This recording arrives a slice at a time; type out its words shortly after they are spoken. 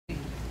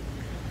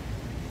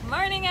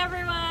Morning,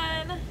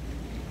 everyone.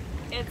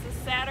 It's a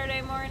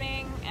Saturday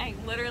morning. I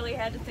literally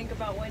had to think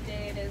about what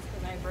day it is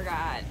because I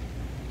forgot.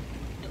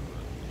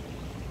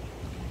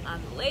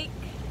 On the lake,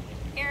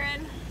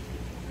 Aaron,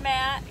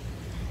 Matt,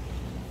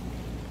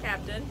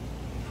 Captain.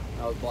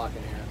 I was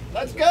blocking Aaron.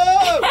 Let's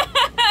go!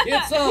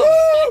 Get some!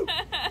 Woo!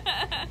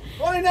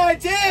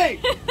 2019!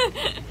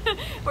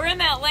 We're in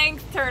that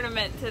length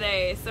tournament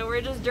today, so we're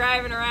just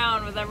driving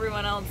around with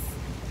everyone else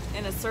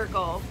in a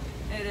circle.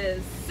 It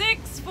is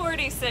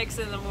 6:46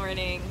 in the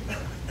morning.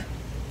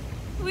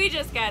 We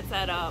just got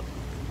set up.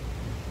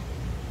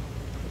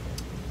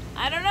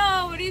 I don't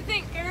know. What do you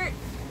think, Kurt?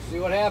 See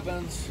what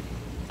happens.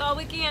 That's all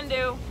we can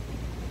do.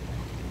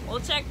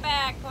 We'll check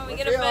back when we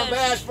get a feeling fish.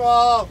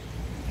 bashful.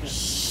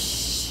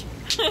 Shh.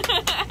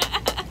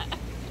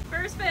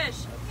 First fish.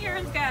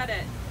 Aaron's got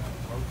it.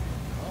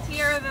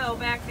 Tierraville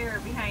back there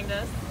behind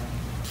us.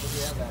 What do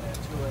you have that at?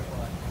 2 or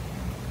what?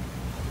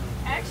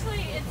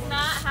 Actually, it's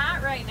not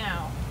hot right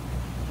now.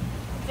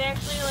 It's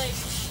actually like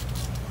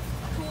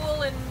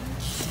cool and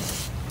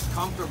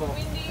Comfortable.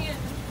 windy and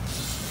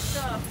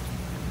stuff.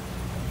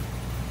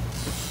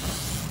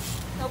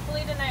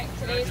 Hopefully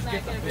today's Just not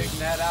get going the to be. big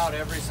net out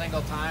every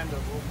single time that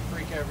will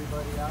freak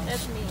everybody out.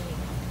 That's me.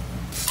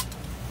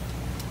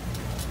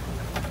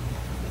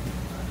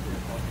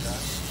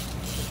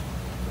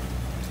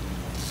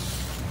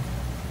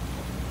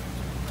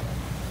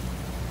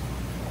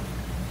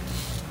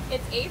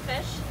 It's a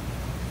fish.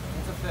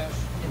 It's a fish.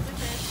 It's a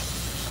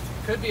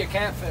fish. Could be a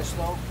catfish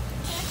though.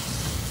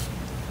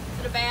 Is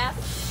it a bass?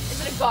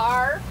 Is it a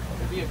gar?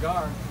 Could be a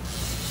gar.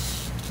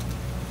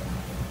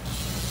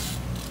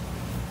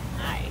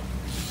 Hi.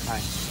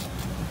 Hi.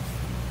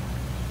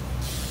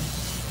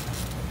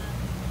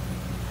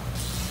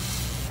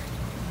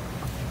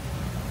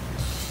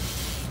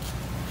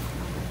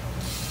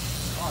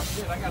 Oh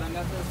shit, I gotta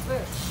net this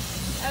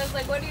fish. I was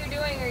like, what are you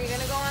doing? Are you going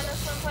to go on the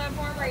swim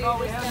platform or are you thought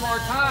we just had going to more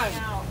time.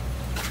 hang out?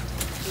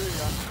 There you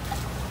go.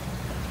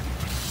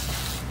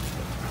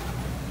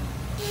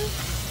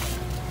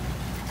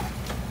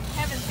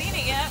 Haven't seen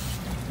it yet.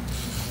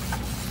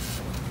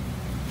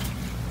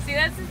 See,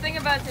 that's the thing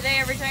about today.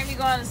 Every time you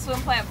go on the swim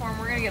platform,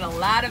 we're going to get a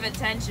lot of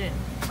attention.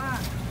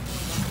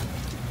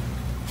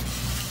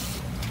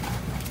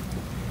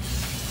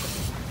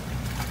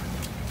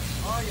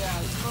 Oh yeah,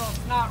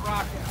 it's not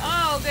rocking.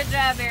 Oh, good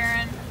job,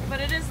 Aaron.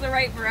 But it is the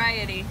right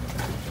variety.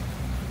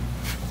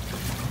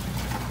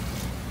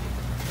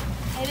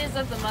 It is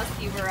of the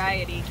musky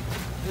variety.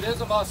 It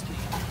is a muskie.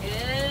 It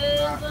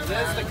is. It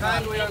is the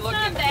kind we are it's looking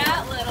not for.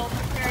 that little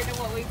compared to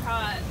what we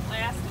caught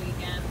last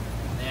weekend.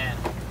 Man.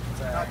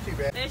 Not too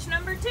bad. Fish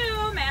number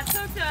 2, Matt's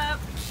hooked up.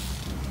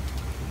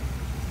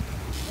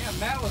 Yeah,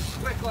 Matt was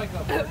quick like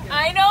a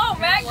I know,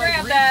 Matt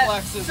grabbed that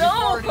reflexes so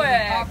before it even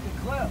quick. popped the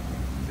clip.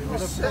 It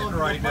was sitting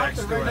right next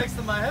to right it. next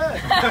to my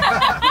head.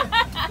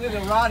 Did the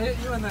rod hit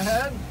you in the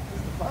head?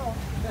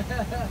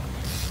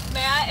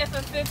 Matt, if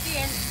a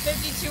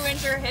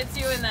 52-incher hits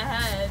you in the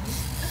head,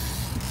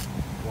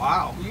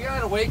 Wow. You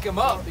gotta wake him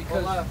up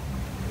because Turn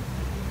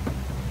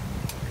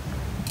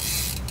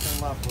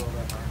left a little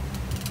bit.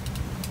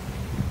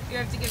 you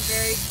have to give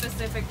very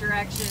specific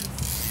directions.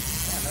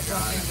 man, that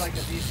one seems like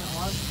a decent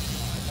one.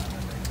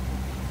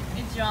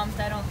 It jumped.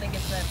 I don't think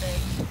it's that big.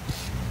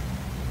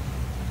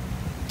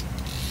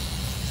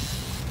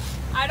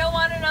 I don't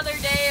want another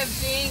day of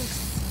jinx.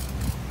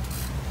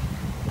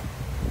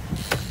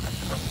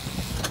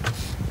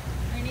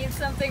 I need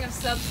something of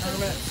substance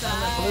Blue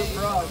inside.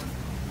 frog.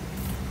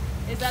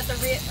 Is that the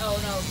real? Oh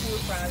no, blue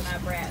frog,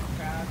 not Brad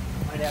frog.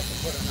 Might have to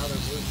put another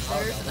blue frog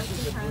There's out. the This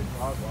is a blue difference.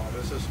 frog. Wow,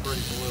 this is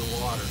pretty blue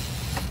water.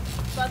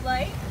 Bud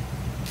Light.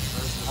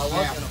 There's the I was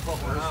snap. gonna put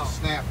one There's out. the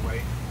snap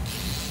weight.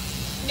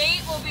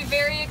 Nate will be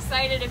very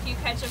excited if you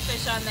catch a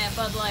fish on that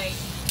Bud Light.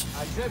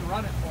 I did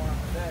run it for him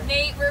today.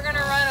 Nate, we're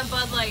gonna run a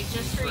Bud Light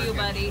just for you, Freaking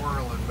buddy.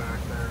 Whirling back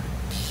there.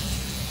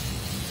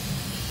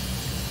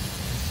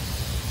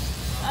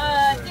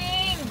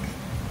 Ding!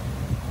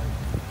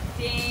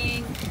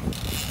 Ding!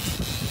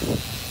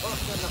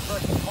 Hooked in the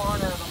frickin'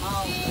 corner of the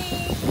mouth.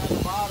 Ding! At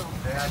the bottom.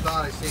 Yeah, I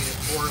thought I seen it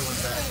whirling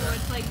back Oh, there.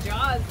 it's like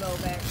Jaws though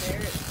back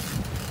there. It's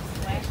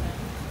flashing.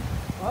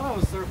 Oh, I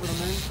was surfing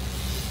him in.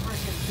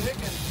 Freaking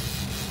digging.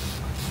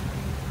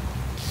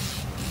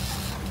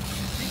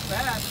 He's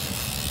bad.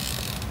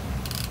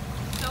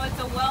 So it's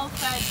a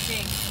well-fed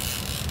thing.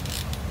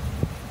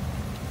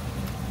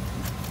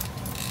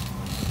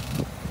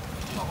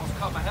 Almost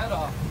cut my head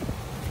off.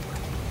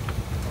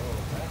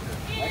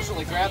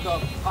 Actually grabbed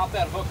the, pop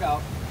that hook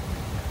out.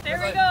 There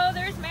we go.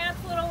 There's Matt's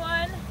little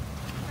one.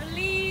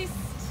 Released.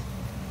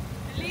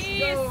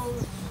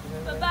 Released.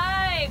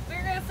 Bye-bye.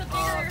 Bring us a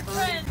bigger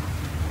friend.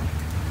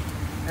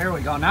 There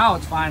we go. Now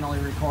it's finally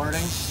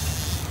recording.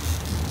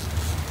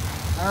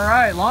 All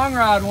right, long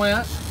rod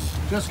went.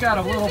 Just got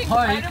a little This is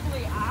pipe.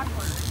 incredibly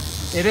awkward.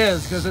 It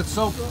is because it's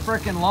so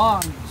freaking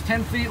long. It's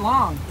 10 feet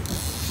long.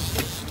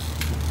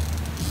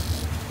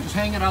 Just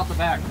hanging out the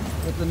back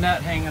with the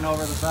net hanging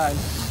over the side.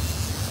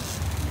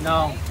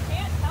 No. I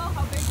can't tell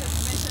how big this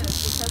fish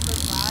is because the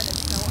rod is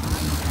so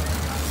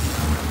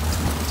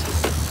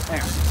There.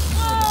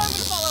 Oh, I'm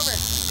gonna fall over.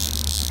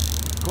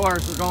 Of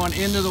course, we're going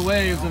into the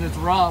waves and it's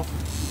rough.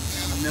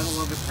 In the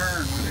middle of a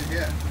turn when it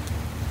hit.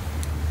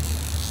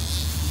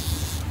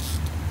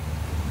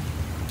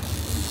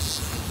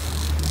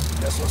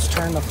 Guess let's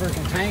turn the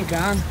freaking tank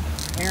on.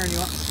 Aaron,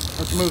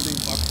 let's move these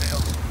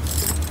bucktails.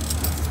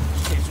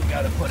 In case we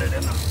gotta put it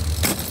in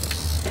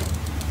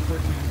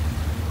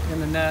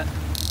the net.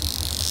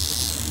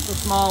 It's a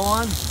small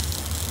one.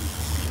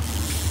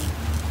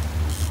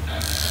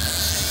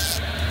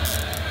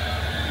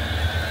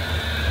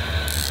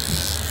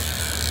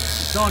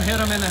 Don't hit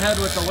them in the head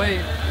with the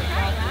weight.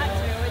 Try not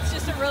to. It's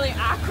just a really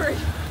awkward.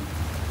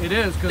 It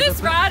is, because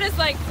This rod is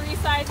like 3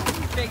 sizes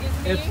as big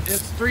as me.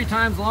 it's 3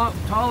 times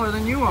taller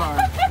than you are.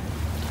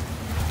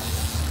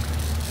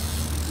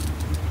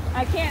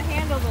 I can't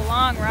handle the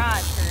long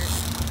rod, Kurt.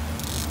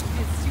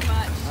 It's too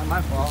much. Not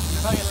my fault.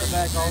 If I get the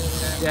back all the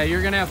way. Yeah,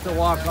 you're gonna have to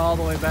walk all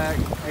the way back.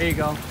 There you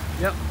go.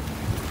 Yep.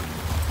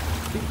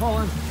 Keep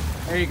pulling.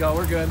 There you go.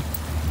 We're good.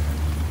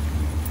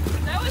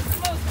 That was the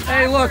most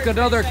Hey, look, awkward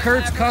another fish I've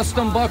Kurt's ever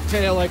custom caught.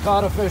 bucktail. I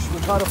caught a fish. We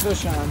caught a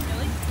fish on.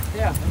 Really?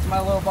 Yeah, that's my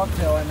little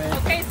bucktail I made.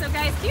 Okay, so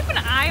guys, keep an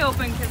eye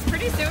open because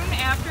pretty soon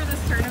after this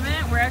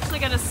tournament, we're actually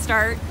going to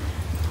start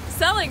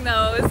selling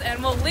those,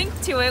 and we'll link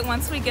to it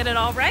once we get it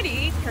all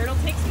ready. Kurt will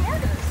take some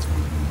orders.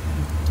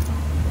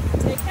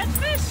 Take catch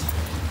fish.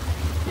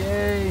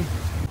 Yay.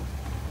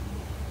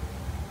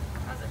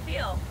 How's it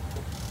feel?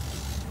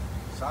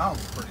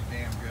 Sounds pretty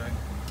damn good.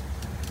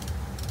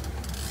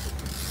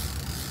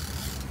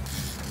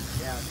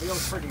 Yeah, it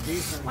feels pretty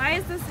decent. Why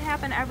does this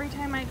happen every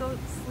time I go to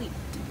sleep?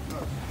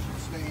 Look,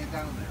 she's staying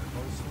down there.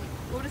 Go to sleep.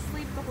 Go to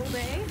sleep the whole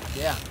day?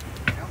 Yeah.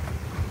 Yep.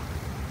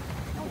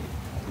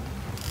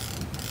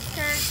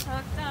 Kurt's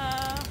hooked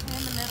up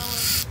in the middle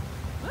of...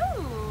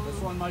 Woo!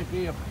 This one might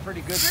be a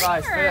pretty good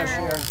sized Stringer. fish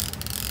here.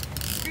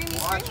 Screamy,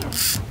 Watch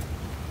screamy. him.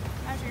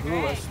 How's your Ooh,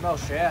 I drag? smell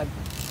shad.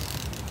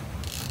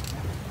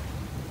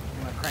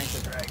 I'm gonna crank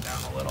the drag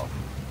down a little.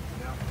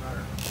 Yep,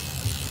 better.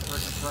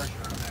 Freaking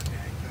pressure on that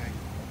dang thing.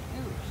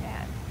 Ooh,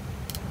 shad.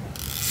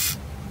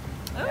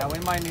 Ooh. Yeah, we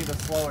might need to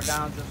slow her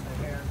down just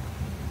a hair.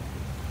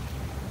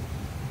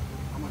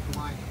 How much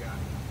line you got?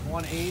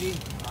 180.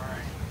 All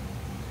right.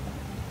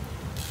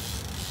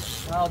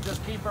 Well,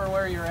 just keep her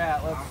where you're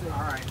at. Let's see.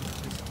 All right.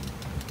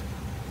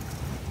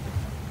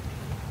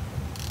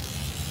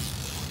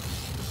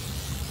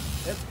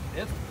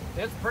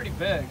 It's pretty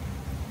big.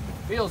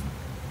 Feels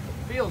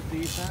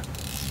decent.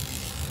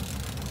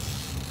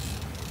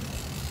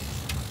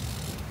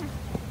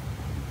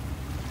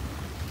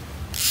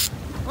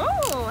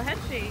 Whoa, head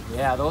shake.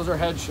 Yeah, those are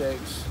head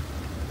shakes.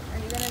 Are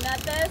you gonna net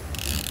this?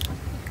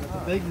 That's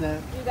a big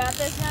net. You got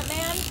this, net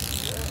man?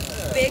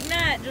 Big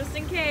net, just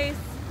in case.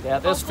 Yeah,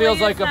 this Hopefully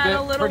feels like it's a not bit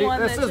a little pretty. one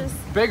This that is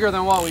just- bigger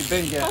than what we've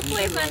been getting.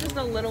 Hopefully it's not just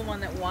a little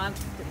one that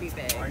wants to be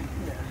big. Right.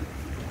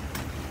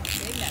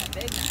 Big net,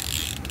 big net.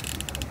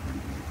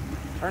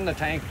 Turn the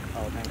tank.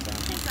 Oh, tank down.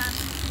 Thanks,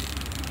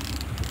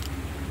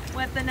 on.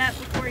 Wet the net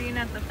before you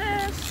net the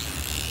fish.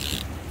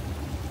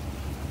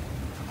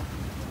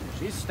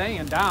 She's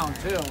staying down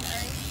too.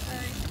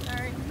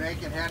 Sorry. You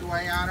making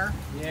headway on her?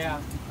 Yeah.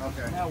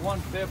 Okay. Yeah,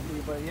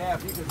 150. But yeah,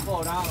 if you could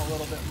slow down a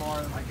little bit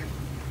more.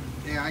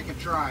 I can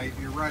try if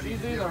you're ready.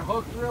 She's to do either it.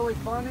 hooked really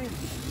funny,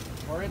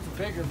 or it's a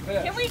bigger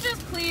fish. Can we just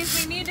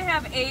please, we need to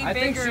have a I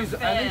think bigger she's.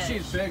 fish. I think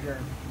she's bigger.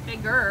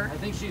 Bigger. I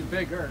think she's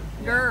bigger.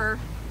 Gur.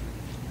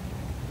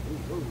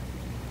 Ooh, ooh.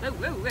 Whoa,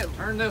 whoa, whoa.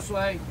 Turn this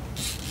way.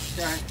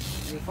 Okay.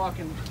 You're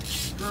fucking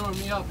screwing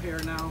me up here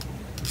now.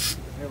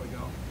 There we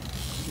go.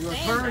 You were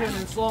Staying turning down.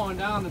 and slowing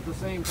down at the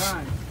same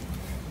time.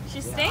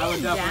 She's I would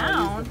staying definitely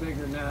down. use the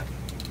bigger net.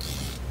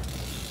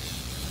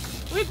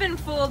 We've been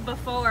fooled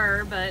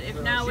before, but if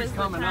So now she's is the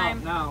coming time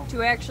up now.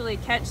 to actually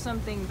catch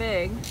something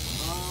big,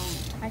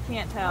 I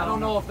can't tell. I don't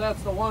know if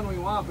that's the one we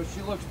want, but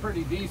she looks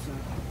pretty decent.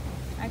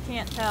 I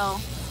can't tell.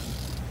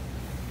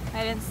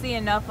 I didn't see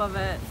enough of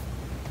it.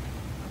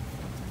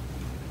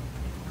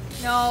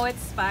 No,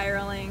 it's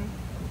spiraling.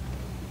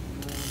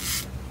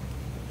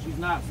 She's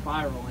not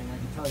spiraling, I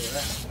can tell you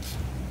that.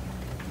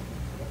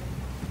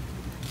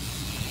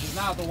 She's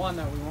not the one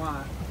that we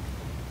want.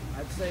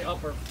 I'd say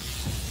upper,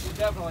 she's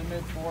definitely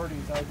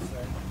mid-40s, I'd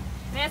say.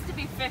 It has to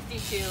be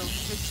 52,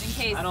 just in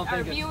case I don't our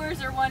think it's-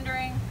 viewers are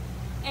wondering.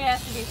 It has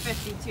to be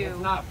 52 It's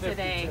not 52.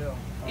 today.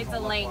 It's a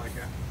Doesn't look length,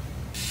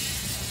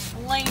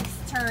 like it.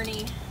 length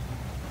tourney.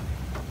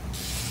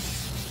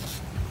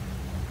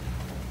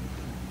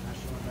 Now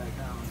she went back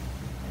down.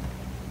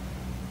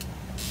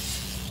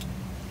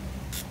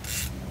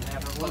 And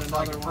have to put Looks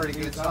another like a one pretty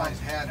of good these out.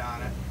 sized head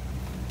on it.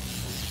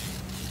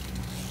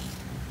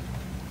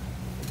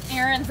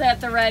 Aaron's at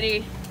the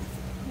ready.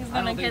 He's I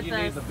gonna don't get think you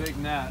need this. the big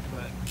net,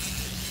 but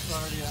it's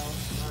already out.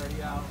 It's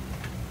already out.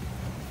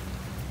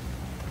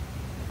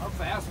 How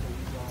fast are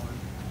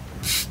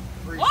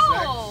you going? 3.6.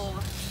 Whoa!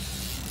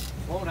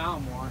 Slow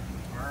down more.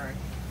 All right.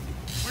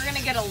 We're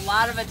gonna get a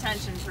lot of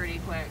attention pretty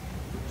quick.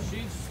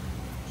 She's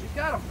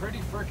got a pretty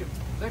freaking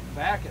thick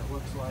back, it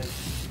looks like.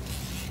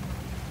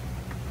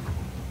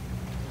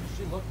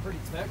 She looked pretty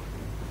thick.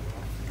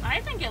 I I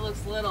think it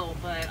looks little,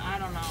 but I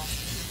don't know.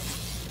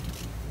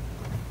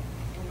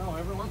 I don't know,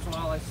 every once in a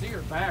while I see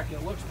her back,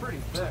 it looks pretty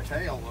thick. The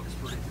tail looks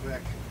pretty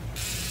thick.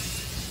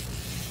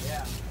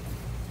 Yeah.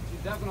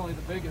 She's definitely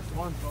the biggest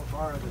one so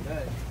far of the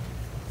day.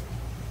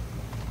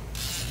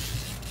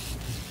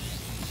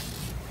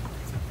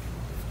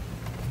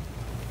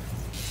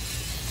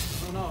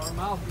 I don't know, her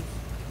mouth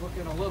is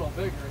looking a little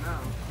bigger now.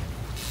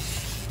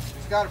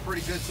 She's got a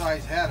pretty good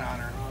sized head on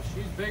her.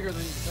 She's bigger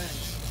than you think.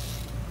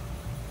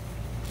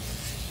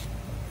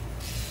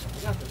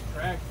 We got this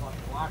drag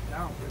locked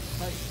down pretty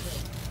tight too.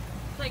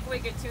 It's like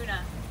wicked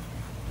tuna.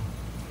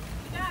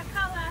 You got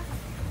color.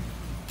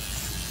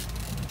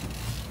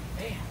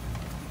 Man,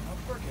 how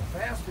freaking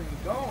fast are you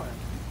going?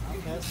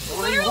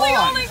 Literally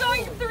only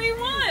going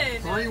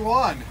 3-1.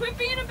 3-1. Quit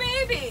being a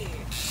baby.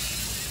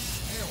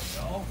 There we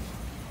go.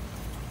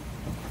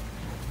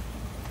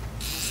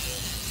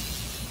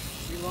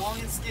 Be long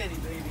and skinny,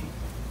 baby.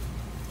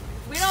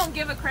 We don't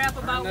give a crap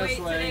about Turn this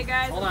weight way. today,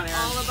 guys. Hold on, It's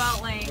Aaron. all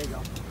about There you length.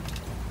 go.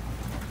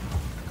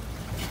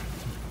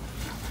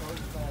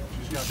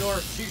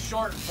 She's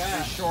short and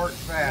fat. She's short and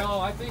fat. No,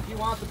 I think you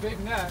want the big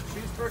net.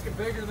 She's freaking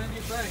bigger than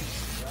you think.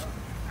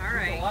 All She's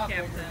right, a lot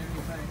bigger Captain. than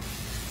you think.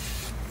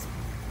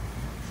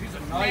 She's a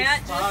nice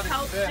Matt,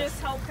 spotted fish. just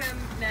help him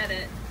net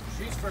it.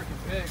 She's freaking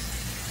big.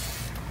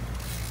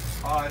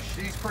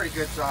 She's pretty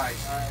good size.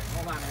 All right,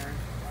 hold on, Aaron.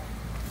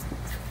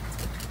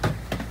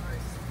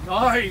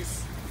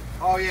 Nice.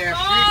 Oh yeah, she's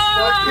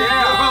Oh, good.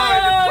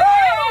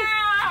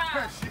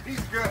 yeah!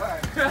 She's good.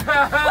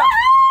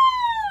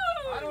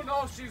 I don't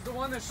know if she's the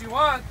one that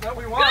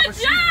we want, Good but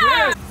she's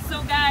job! good.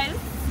 So guys,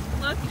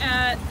 look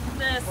at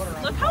this.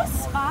 Look how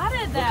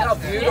spotted that how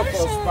beautiful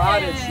fish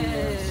spotted she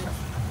is.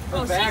 Her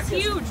Oh, back she's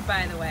is- huge,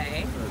 by the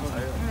way. I don't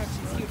know if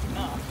she's huge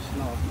enough.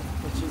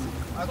 But she's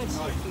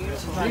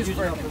beautiful. She's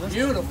freaking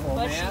beautiful,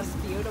 But man. she's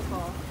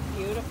beautiful.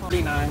 Beautiful.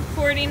 49.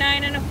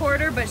 49 and a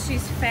quarter, but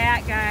she's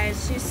fat,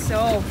 guys. She's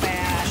so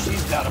fat.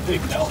 She's got a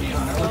big belly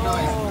on her. So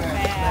nice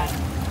fish. fat.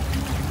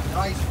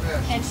 Nice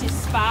fish. And she's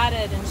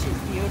spotted and she's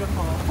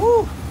beautiful.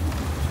 Woo.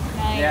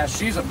 Nice. Yeah,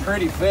 she's a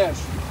pretty fish.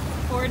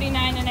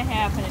 49 and a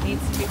half, and it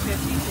needs to be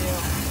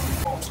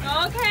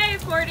 52. Okay,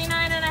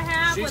 49 and a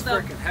half She's with a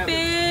freaking heavy.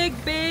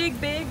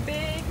 big.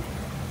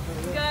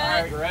 Good,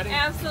 right, you ready?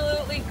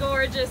 absolutely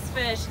gorgeous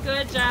fish.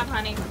 Good job,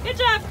 honey. Good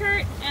job,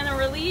 Kurt. And a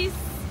release.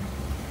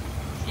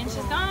 And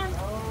she's gone.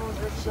 Oh,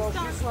 there she goes.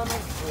 She's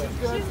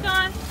swimming. She's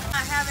gone.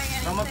 Not having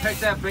anything. I'm gonna pick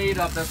that bait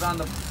up that's on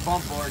the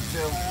bump board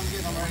too. I'm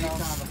getting ready on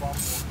the bump.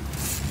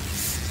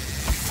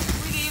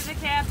 We gave the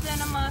captain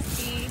a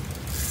muskie.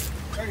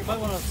 You might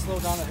want to slow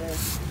down a hair.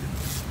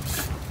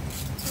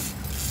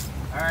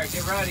 All right,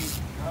 get ready.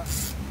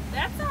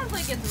 That sounds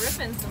like it's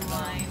ripping some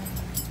line.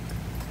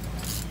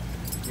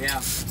 Yeah.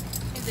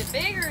 Is it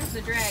big or is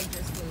the drag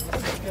just loose?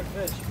 That's a good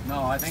fish.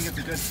 No, I think it's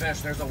a good fish.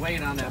 There's a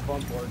weight on that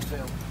bump board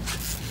too.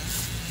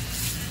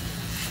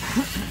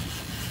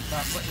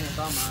 Stop putting your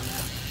thumb on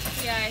that.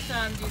 Yeah, I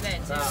saw him do that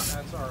too.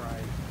 That's all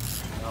right.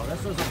 No,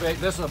 this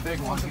is a big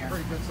one That's a here.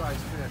 pretty good sized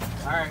fish.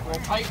 All right, we'll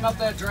tighten up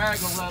that drag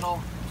a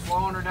little,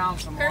 slowing her down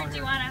some more. Kurt, do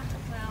you here. wanna?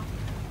 Well,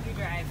 you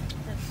drive.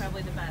 That's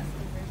probably the best.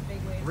 'Cause there's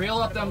big waves. Reel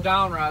up them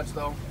down rods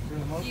though.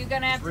 You're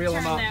gonna have to Reel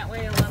 'em turn up. that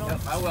way a little.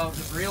 Yep, I will.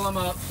 Just reel them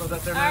up so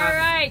that they're All not.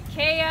 right,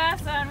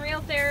 chaos on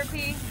Real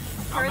Therapy.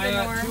 I'm at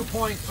Furthermore,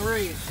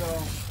 2.3,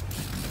 so.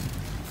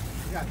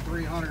 We got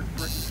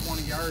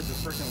 320 yards of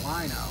freaking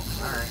line out.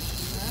 All right.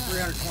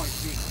 320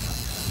 feet.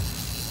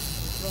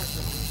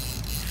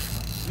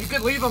 You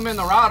could leave them in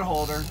the rod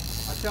holder.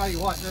 I tell you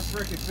what, this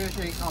freaking fish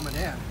ain't coming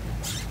in. all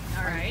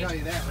I can tell right.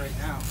 you that right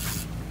now.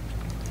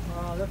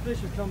 That fish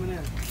is coming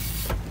in.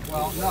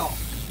 Well, no.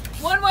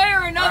 One way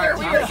or another, All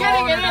we right, are I'm getting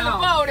slowing it it in the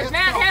down. boat. If It's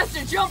Matt going- has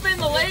to jump in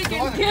the lake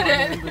and It's get gonna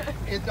it. come in,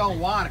 but it don't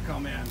want to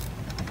come in.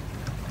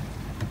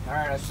 All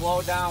right, I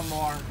slowed down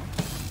more.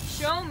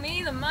 Show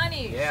me the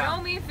money. Yeah.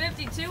 Show me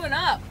 52 and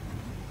up.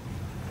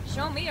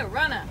 Show me a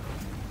runner.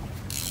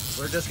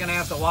 We're just gonna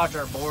have to watch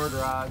our board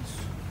rods.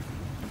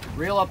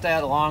 Reel up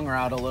that long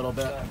rod a little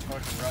bit.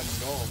 Fucking red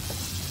and gold.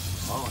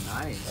 Oh,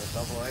 nice.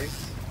 Double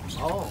ace.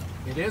 Oh,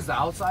 it is the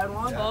outside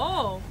one?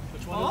 Oh.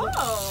 Which one is it?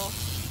 Oh.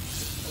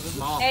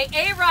 Small. Hey,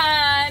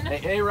 Aaron.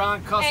 Hey,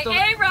 Aaron, custom.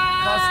 Hey,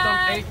 Aaron.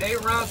 Custom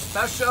Aaron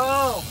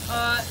special.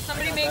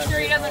 Somebody make sure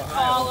he doesn't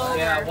fall over.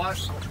 Yeah,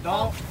 watch.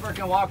 Don't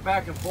freaking walk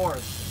back and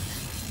forth.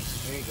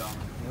 There you go.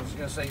 I was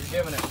gonna say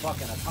you're giving it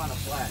fucking a ton of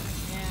slack.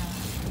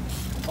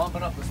 Yeah.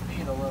 Bumping up the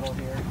speed a little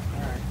here.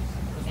 All right.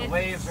 'Cause the It's-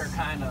 waves are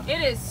kind of.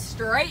 It is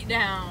straight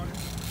down.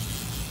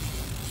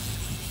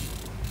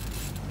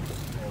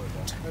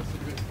 That's a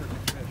good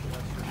freaking fish.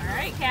 That's for All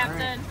right,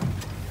 Captain.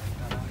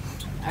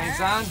 Tanks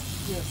All right.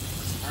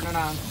 on. Turn it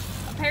on.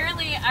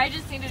 Apparently, I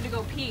just needed to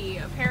go pee.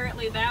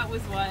 Apparently, that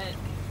was what.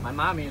 My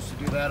mom used to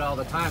do that all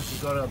the time.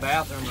 She'd go to the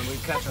bathroom and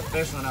we'd catch a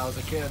fish when I was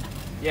a kid.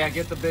 Yeah,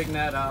 get the big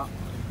net out.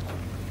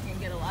 You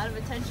can get a lot of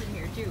attention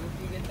here too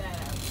if you get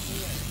that out.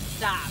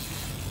 Stop.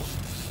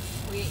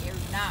 You're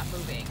not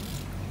moving.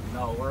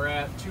 No, we're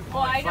at 2.5.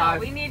 Well, I know.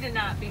 We need to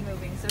not be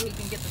moving so he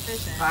can get the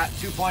fish in.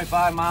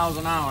 2.5 miles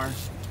an hour.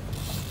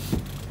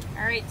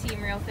 right,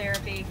 Team Real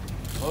Therapy.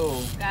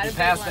 Oh, Got a you big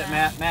passed one it, on.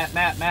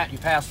 Matt, you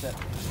passed it.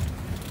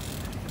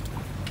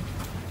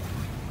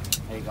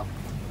 There you go.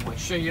 Wait,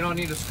 shit, you don't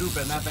need to scoop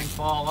it and that thing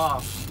fall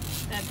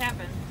off. That's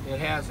happened. It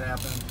has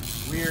happened.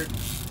 Weird.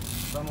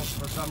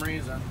 For some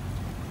reason.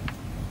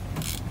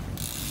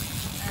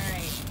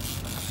 Alright.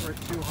 We're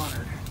at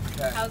 200.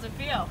 Okay. How's it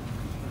feel?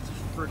 It's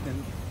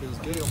freaking feels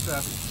good.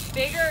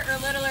 Bigger or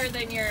littler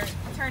than your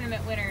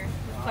tournament winner,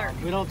 Clark?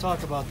 We don't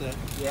talk about that.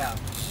 Yeah.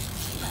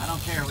 I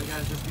don't care. We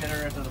gotta just get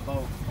her into the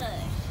boat. Yeah,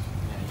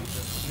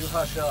 you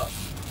hush up.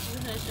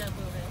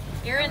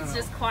 Aaron's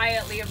just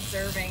quietly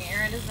observing.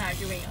 Aaron is not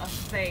doing a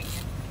thing.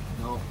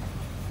 No.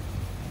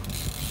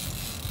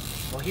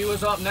 Well, he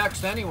was up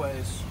next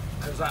anyways.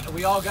 Because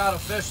we all got a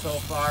fish so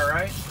far,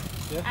 right?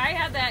 Yeah. I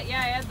had that, yeah,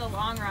 I had the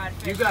long rod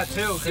fish. You got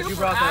two, because you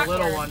brought that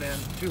little one in.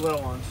 Two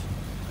little ones.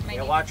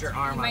 Yeah, watch your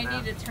arm on that. You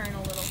might need to turn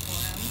a little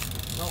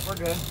for him. No, we're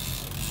good.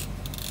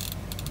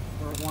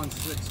 We're at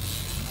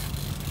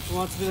 160. Who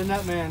wants to be the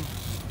net man?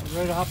 You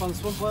ready to hop on the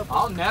swim platform?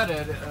 I'll net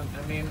it. I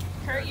mean...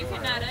 Kurt, you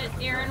can net it.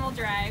 Aaron will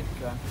drive.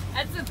 Okay.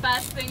 That's the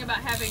best thing about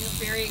having a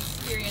very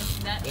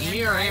experienced net and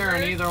Me or Aaron,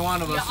 driver. either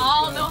one of us. You is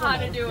all good. know how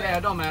to do it. Yeah,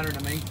 it don't matter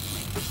to me.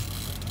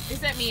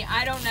 Except me,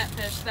 I don't net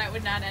fish. That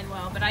would not end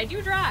well, but I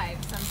do drive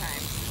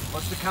sometimes.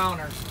 What's the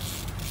counter?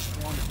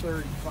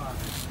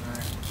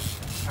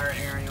 135. All right,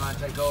 Aaron, you want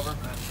to take over?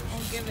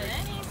 Won't give it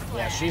any slack.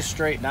 Yeah, she's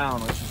straight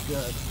down, which is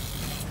good.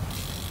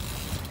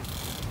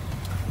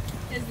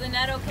 Is the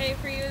net okay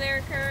for you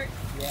there, Kurt?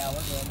 Yeah,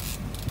 we're good.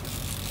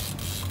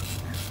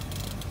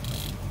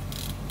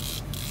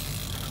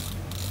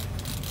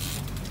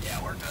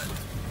 Yeah, we're good.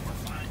 We're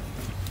fine.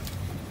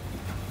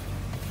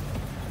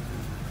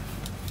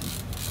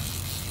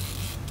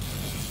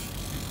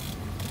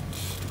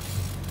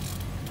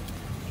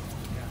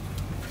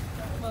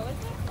 What was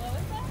that? What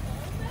was that?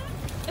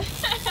 What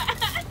was that?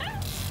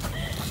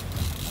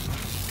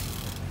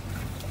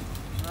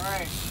 All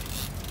right.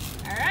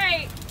 All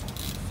right.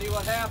 See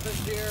what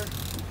happens here.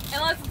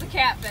 Unless it's a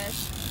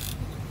catfish.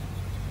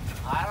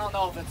 I don't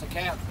know if it's a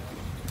catfish.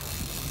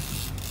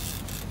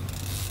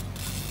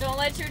 Don't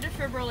let your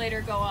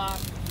defibrillator go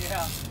off.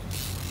 Yeah.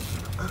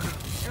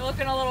 You're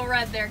looking a little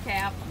red there,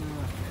 Cap.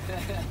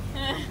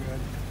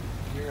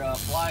 Your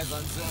flies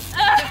unzipped. Just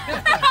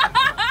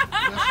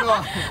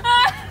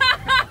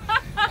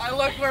I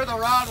looked where the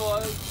rod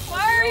was.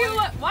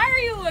 Why are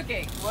you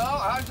looking? Well,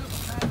 I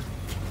just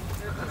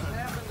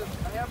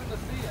happened to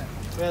see it.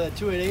 Yeah, that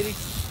 2880,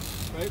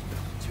 right?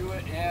 To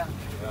it, yeah.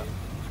 Yeah,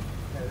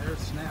 there's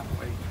snap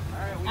weight. All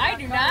right, we I got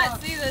do cut not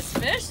off. see this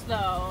fish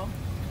though.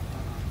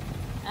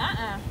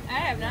 I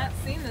have not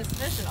seen this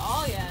fish at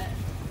all yet.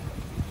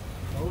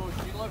 Oh,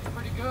 she looks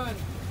pretty good.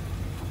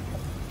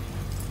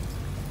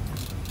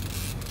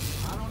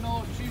 I don't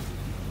know if she's...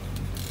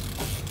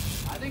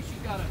 I think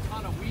she's got a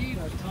ton of weeds.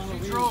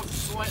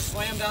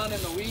 Slammed down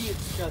in the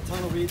weeds. She's got a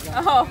ton of weeds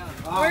on. Oh,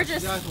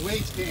 The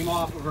weights came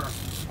off of her.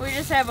 we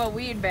just have a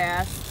weed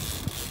bass.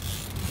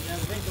 Yeah, I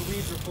think the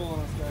weeds are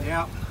pulling us, guys.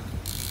 Yeah.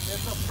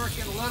 It's a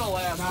freaking little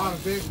ass Not one. a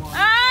big one.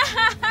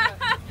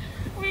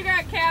 We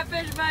got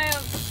catfish by a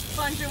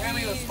bunch of Hand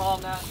me the weeds. small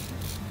net.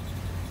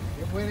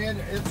 It went in.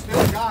 It's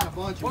still got a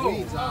bunch of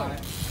weeds on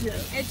it.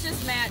 It's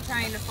just Matt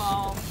trying to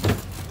fall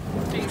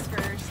face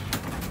first.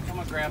 I'm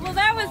gonna grab Well, you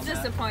that the was small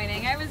net.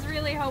 disappointing. I was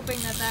really hoping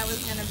that that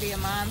was going to be a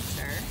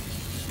monster.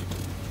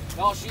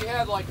 No, she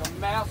had like a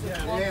massive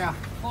Yeah.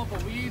 clump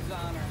of weeds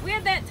on her. We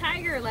had that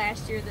tiger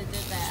last year that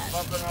did that.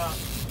 Bumping up.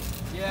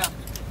 Yeah.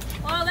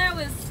 Well, that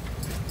was...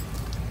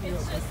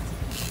 It's just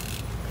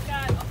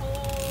got a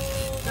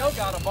whole... Still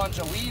got a bunch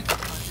of weeds in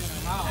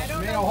her mouth. I I don't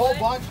mean, a know whole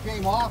what- bunch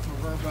came off of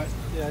her, but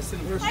Yeah, I see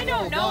the there's I still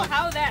a don't know bunch.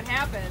 how that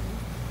happened,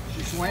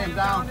 She swam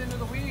down down. into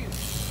the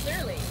weeds.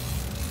 clearly.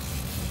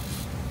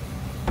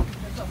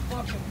 It's a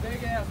fucking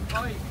big ass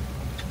pipe.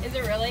 Is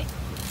it really?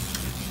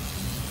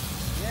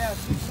 Yeah,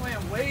 she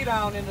swam way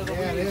down into the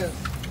Yeah, it weeds. is.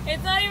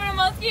 It's not even a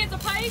muskie, it's a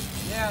pike?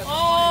 Yeah. It's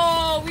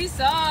Oh, we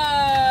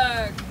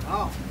suck!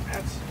 Oh,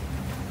 that's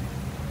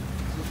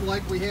just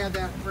like we had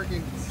that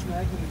freaking.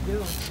 snagging the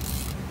gill.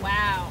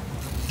 Wow.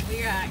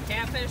 We got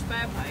catfish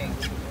by a pike.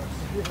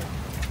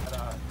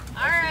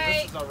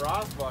 Alright. This is a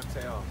Ross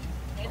bucktail.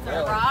 It's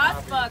a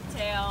Ross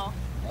bucktail.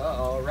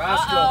 Uh-oh,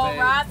 Roscoe, Uh-oh,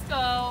 babe.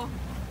 Roscoe.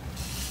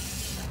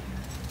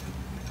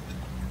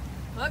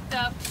 Hooked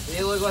up.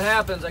 See, look what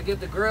happens. I get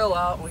the grill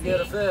out and we get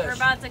a See, fish. We're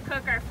about to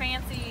cook our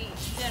fancy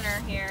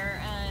dinner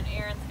here, and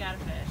Aaron's got a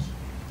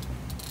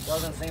fish.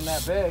 Doesn't seem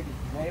that big.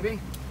 Maybe? Yeah,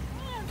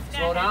 it's got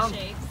Slow head down.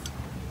 shapes.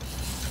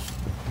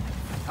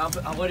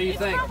 What do you It's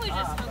think? probably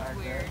just hooked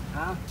weird.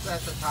 Huh?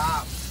 That's the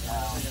top.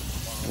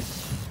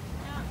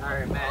 All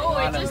right, Matt. Oh, you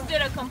it wanna- just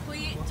did a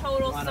complete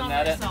total wanna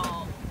net it?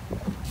 somersault.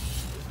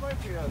 This might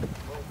be a low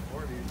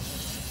 40.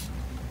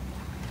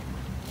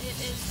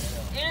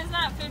 It is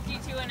not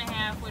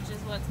 52.5, which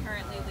is what's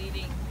currently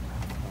leading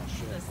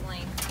this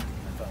length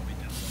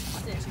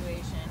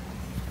situation.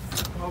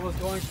 Well, it was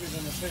going to,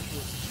 then the fish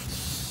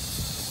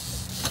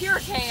was. Pure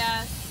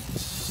chaos,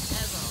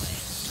 as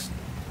always.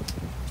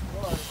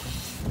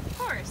 Of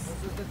course.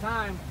 This is the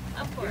time.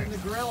 Of course. Getting the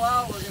grill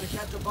out, we're gonna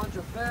catch a bunch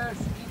of fish,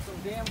 eat some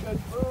damn good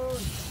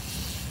food.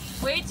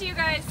 Wait till you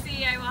guys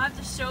see. I will have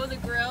to show the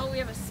grill. We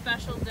have a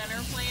special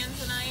dinner plan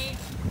tonight.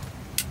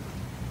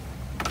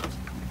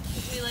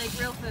 We like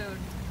real food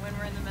when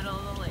we're in the middle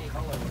of the lake.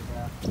 Color was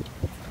that?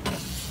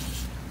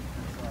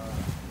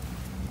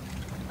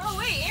 Oh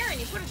wait, Aaron,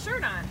 you put a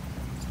shirt on.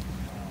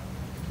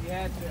 You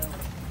had to.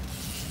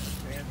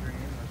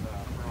 Tangerine with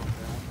pearl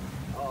film.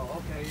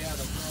 Oh, okay, yeah,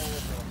 the grill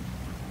with the...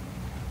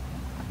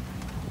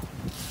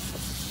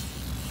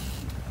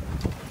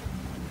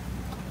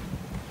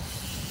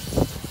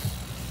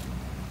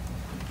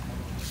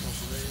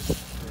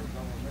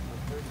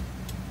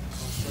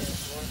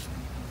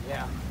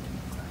 Yeah.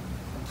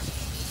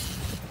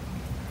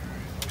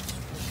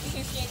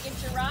 You can't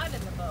get your rod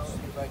in the boat. See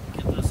if I can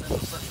get this in the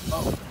frickin'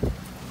 boat.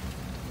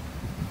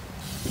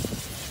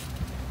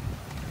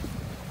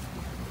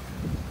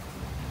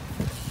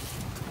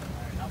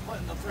 Alright, I'm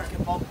putting the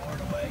frickin' boat board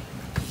away.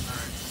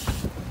 Alright.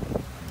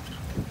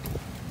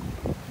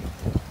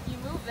 You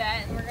move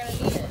that and we're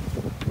gonna need it.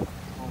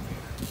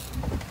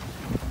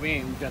 We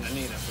ain't gonna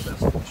need it for this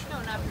fish.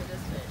 No, not for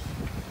this fish.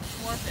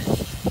 More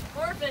fish.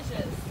 More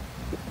fishes.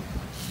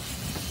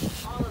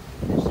 All of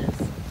the fishes.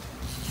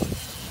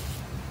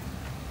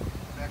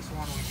 Next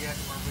one we get,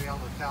 we'll be able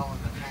to tell in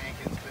the tank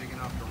it's big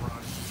enough to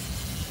run.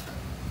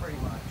 Pretty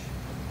much.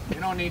 You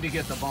don't need to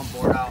get the bump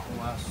board out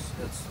unless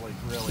it's like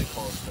really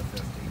close to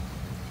 50.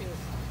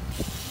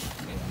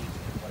 50,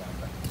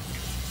 whatever.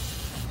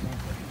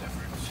 Ain't any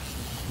difference.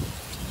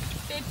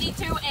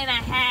 52 and a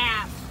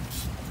half.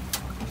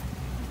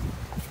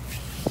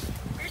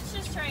 We're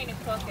just trying to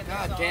cook and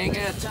God there's all dang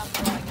this it. stuff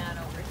going on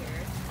over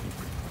here.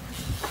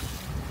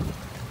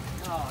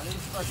 Oh, these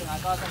frickin', I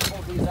thought I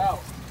pulled these out.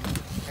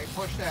 Hey,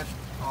 push that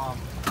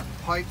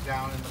pipe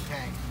down in the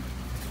tank.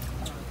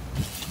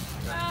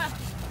 Ah.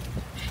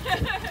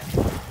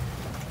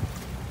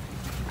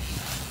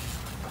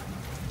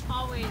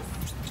 Always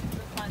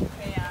the fun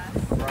chaos.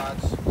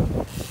 Rods.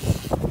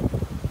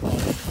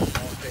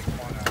 I'll take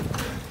one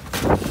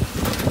out.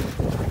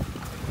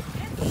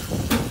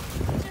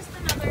 It's just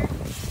another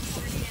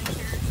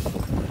 40-incher.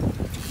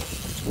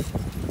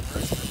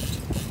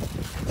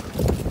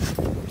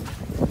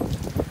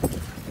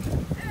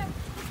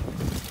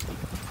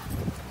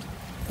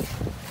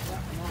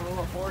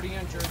 Another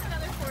 40-incher.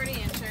 Another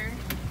 40-incher.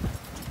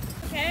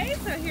 Okay,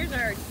 so here's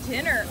our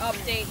dinner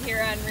update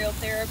here on Real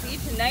Therapy.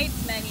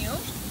 Tonight's menu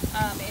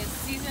is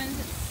seasoned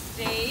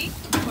steak,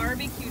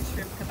 barbecue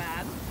shrimp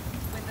kebab,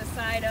 with a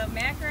side of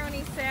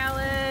macaroni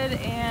salad,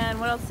 and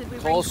what else did we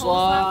bring?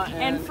 Coleslaw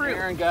and fruit.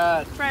 Aaron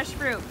got Fresh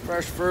fruit.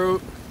 fresh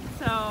fruit.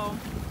 So,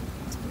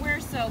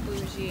 we're so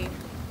bougie.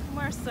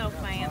 We're so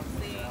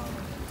fancy.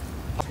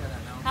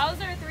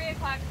 How's our 3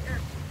 o'clock, or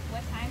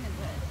what time is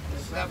it?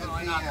 It's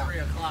definitely not 3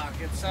 o'clock.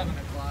 It's 7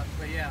 o'clock,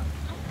 but yeah.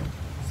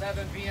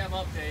 7 p.m.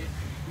 update.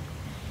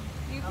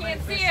 You How can't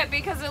many see fish? it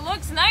because it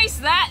looks nice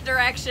that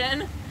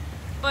direction.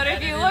 But if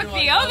Headed you look into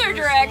the another other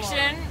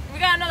direction, we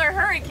got another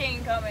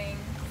hurricane coming.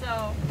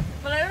 So,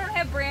 but I don't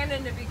have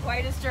Brandon to be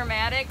quite as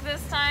dramatic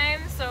this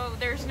time. So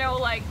there's no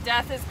like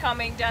death is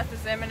coming, death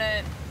is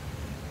imminent.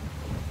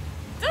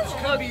 It doesn't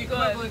Could look be good.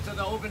 equivalent to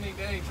the opening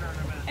day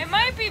tournament. It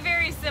might be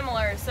very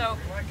similar. So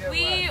might get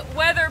we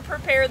weather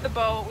prepared the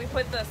boat. We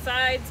put the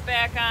sides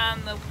back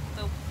on, the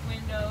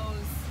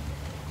windows,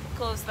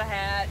 close the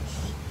hatch.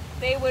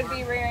 They would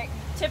be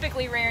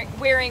typically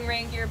wearing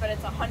rain gear, but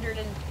it's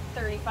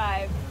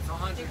 135 It's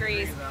 100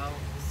 degrees. out.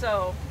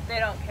 So they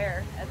don't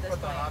care at this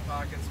Put the point. hot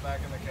pockets back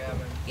in the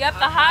cabin. Yep, the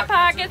Hot hot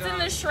Pockets are pockets and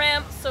the done.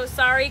 shrimp. So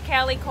sorry,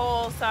 Callie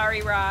Cole.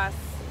 Sorry, Ross.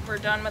 We're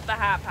done with the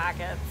hot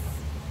pockets.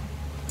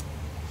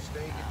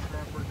 Steak and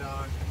shrimp are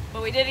done.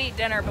 But we did eat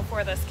dinner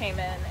before this came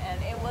in,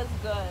 and it was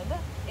good.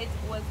 It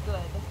was good.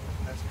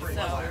 That's pretty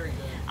So- much Very good.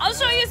 I'll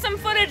show you some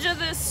footage of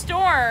this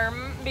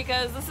storm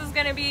because this is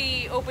going to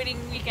be opening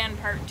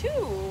weekend part 2.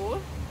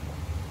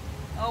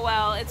 Oh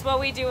well, it's what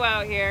we do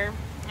out here.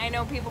 I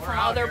know people from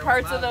out other here,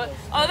 parts we of the might as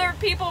well stay. other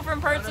people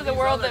from parts None of of the these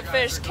world other that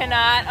guys fish are going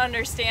cannot out.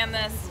 understand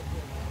this.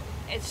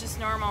 It's just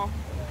normal.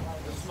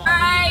 All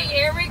right,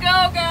 here we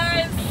go,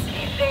 guys.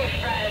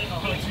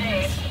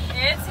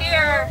 It's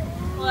here.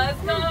 Let's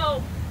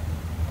go.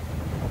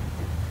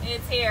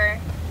 It's here.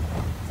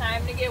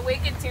 Time to get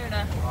wicked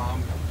tuna.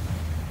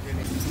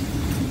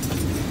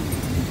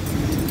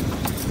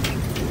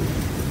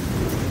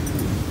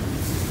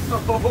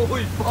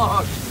 Holy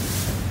fuck!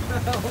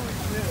 Holy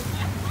shit.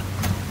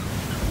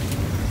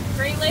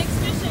 Great Lakes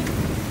fishing.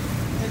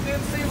 It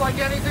didn't seem like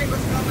anything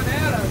was coming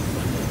at us.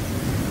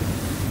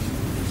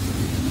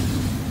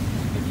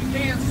 If you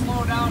can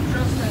slow down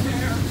just a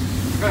hair.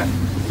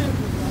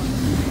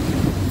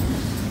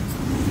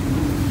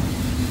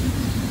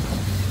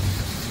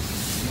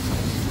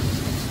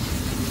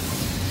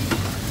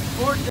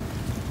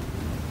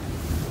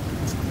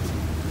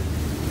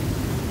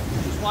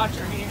 Just watch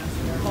your hands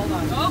here. Hold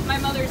on. Oh, my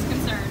mother's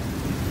concerned.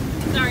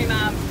 Sorry,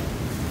 Mom.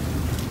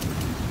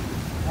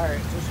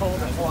 Alright, just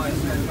hold it quiet.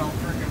 Don't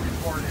freaking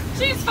report it.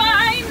 She's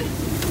fine.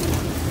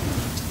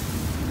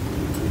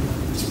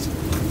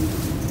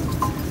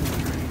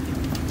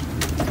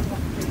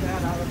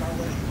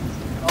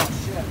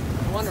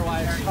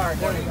 Alright,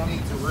 there you go.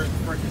 Need to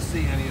freaking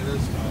see any of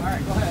this stuff.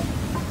 Alright, go ahead.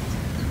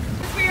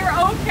 We are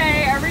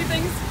okay.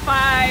 Everything's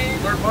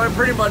fine. We're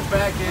pretty much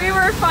back in. We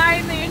were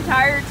fine the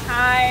entire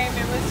time.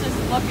 It was just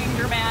looking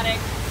dramatic.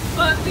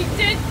 But we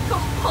did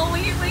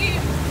completely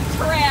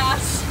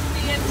trash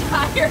the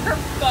entire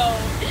boat.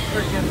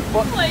 Freaking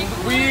Like,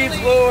 weeds,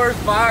 literally. lures,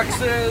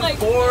 boxes, Like,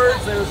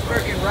 boards. There was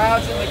freaking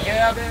rods in the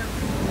cabin.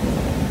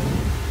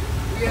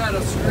 We had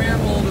a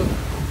scramble to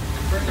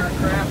bring our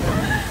crap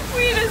in.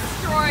 We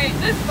destroyed.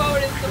 This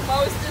boat is the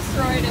most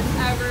destroyed it's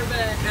ever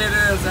been. It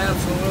is,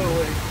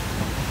 absolutely.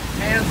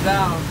 Hands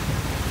down.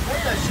 I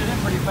got that shit in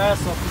pretty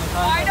fast though from the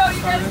time. I know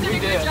you guys started. did a we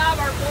good did. job.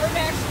 Our board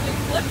actually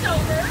flipped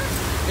over.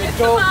 It It's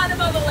the dove- bottom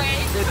of the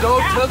lake. It so dove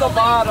half to the lake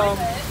bottom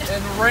with it.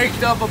 and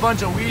raked up a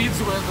bunch of weeds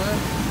with it,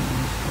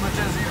 which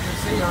as you can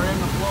see are in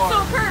the floor. So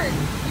Kurt,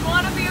 you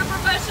want to be a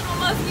professional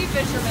muskie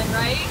fisherman,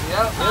 right?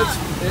 Yep,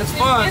 it's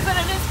fun. Isn't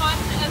it as fun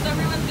as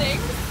everyone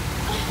thinks?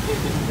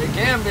 It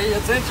can be,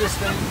 it's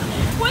interesting.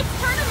 What's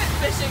tournament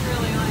fishing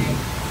really like?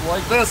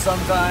 Like this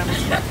sometimes.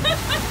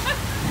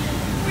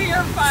 We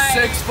are fine.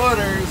 6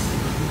 footers,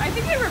 I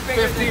think they were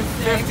bigger 50,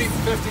 than 50,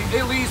 6. 50,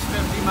 at least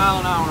 50 mile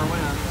an hour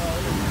wind.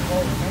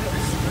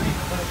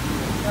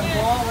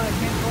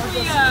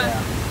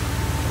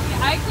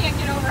 I can't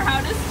get over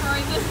how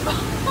destroyed this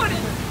boat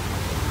is.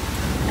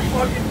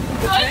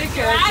 The tank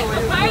Good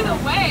actually drive. By the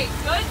way,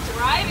 good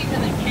driving to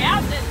the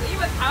captain.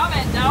 Leave a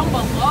comment down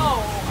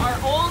below. Our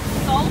old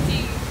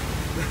salty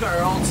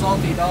our old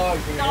salty dog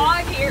here.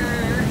 dog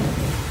here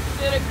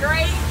did a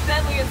great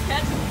deadliest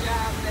catching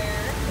job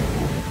there.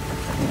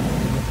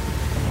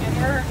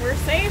 And we're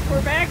safe.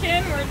 We're back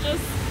in. We're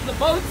just the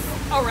boat's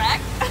a wreck.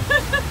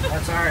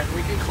 That's alright,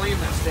 we can clean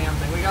this damn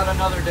thing. We got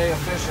another day of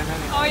fishing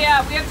anyway. Oh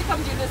yeah, we have to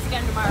come do this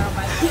again tomorrow,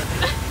 by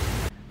the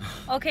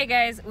way. Okay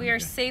guys, we are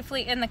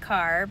safely in the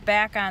car,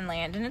 back on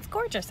land, and it's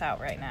gorgeous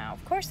out right now.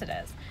 Of course it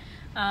is.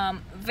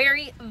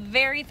 Very,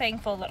 very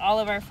thankful that all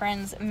of our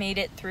friends made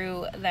it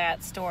through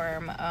that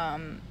storm.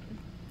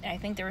 I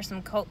think there were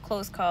some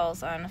close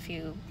calls on a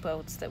few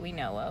boats that we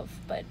know of,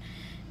 but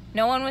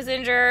no one was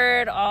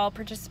injured. All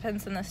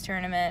participants in this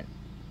tournament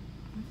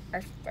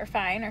are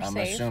fine, are I'm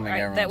safe, assuming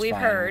everyone's that we've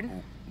fine. heard.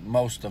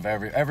 Most of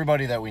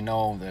everybody that we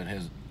know that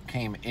has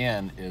came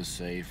in is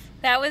safe.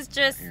 That was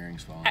just...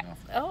 Earrings falling off.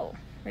 Oh,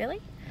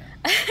 really?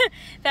 Yeah.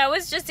 That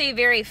was just a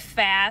very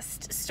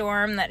fast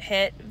storm that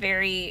hit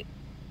very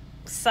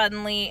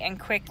suddenly and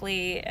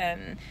quickly,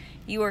 and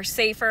you were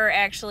safer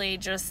actually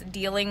just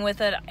dealing with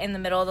it in the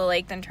middle of the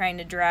lake than trying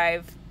to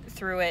drive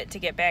through it to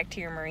get back to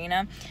your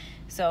marina.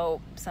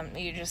 So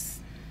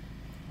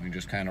we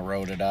just kind of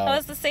rode it that out.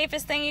 was the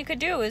safest thing you could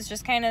do, is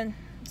just kind of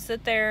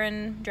sit there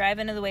and drive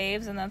into the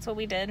waves, and that's what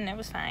we did, and it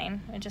was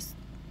fine. It just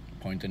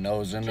Point the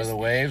nose into the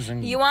waves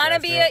and you want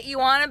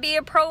to be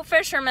a pro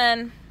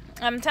fisherman.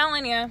 I'm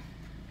telling you.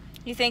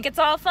 You think it's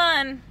all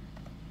fun.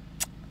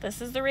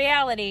 This is the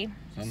reality.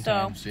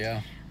 Sometimes,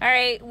 yeah. All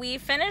right, we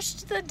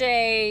finished the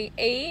day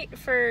 8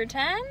 for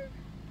 10?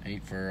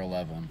 8 for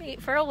 11.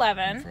 8 for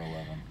 11. 8 for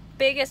 11.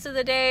 Biggest of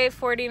the day,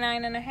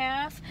 49 and a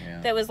half.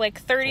 Yeah. That was like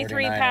 33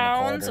 49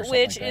 pounds, and a quarter,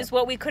 which something like is that.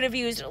 what we could have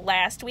used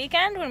last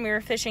weekend when we were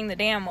fishing the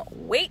damn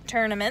weight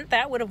tournament.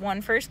 That would have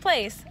won first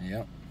place.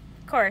 Yep.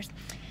 Of course.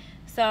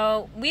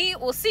 So we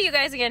will see you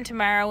guys again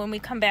tomorrow when we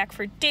come back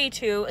for day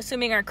 2,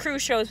 assuming our crew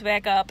shows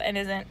back up and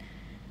isn't...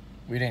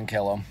 We didn't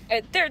kill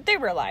them. They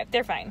were alive.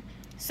 They're fine.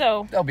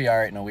 So They'll be all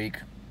right in a week.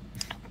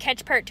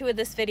 catch part 2 of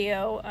this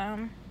video,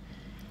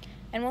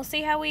 and we'll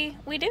see how we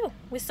do.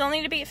 We still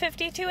need to beat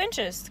 52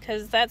 inches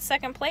because that's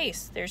second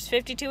place. There's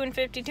 52 and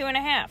 52 and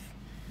a half.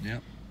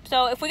 Yep.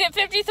 So if we get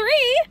 53,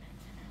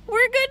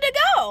 we're good to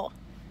go. All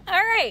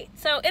right.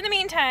 So in the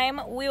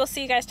meantime, we will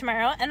see you guys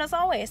tomorrow. And as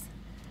always,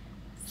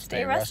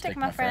 stay rustic,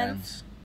 my friends.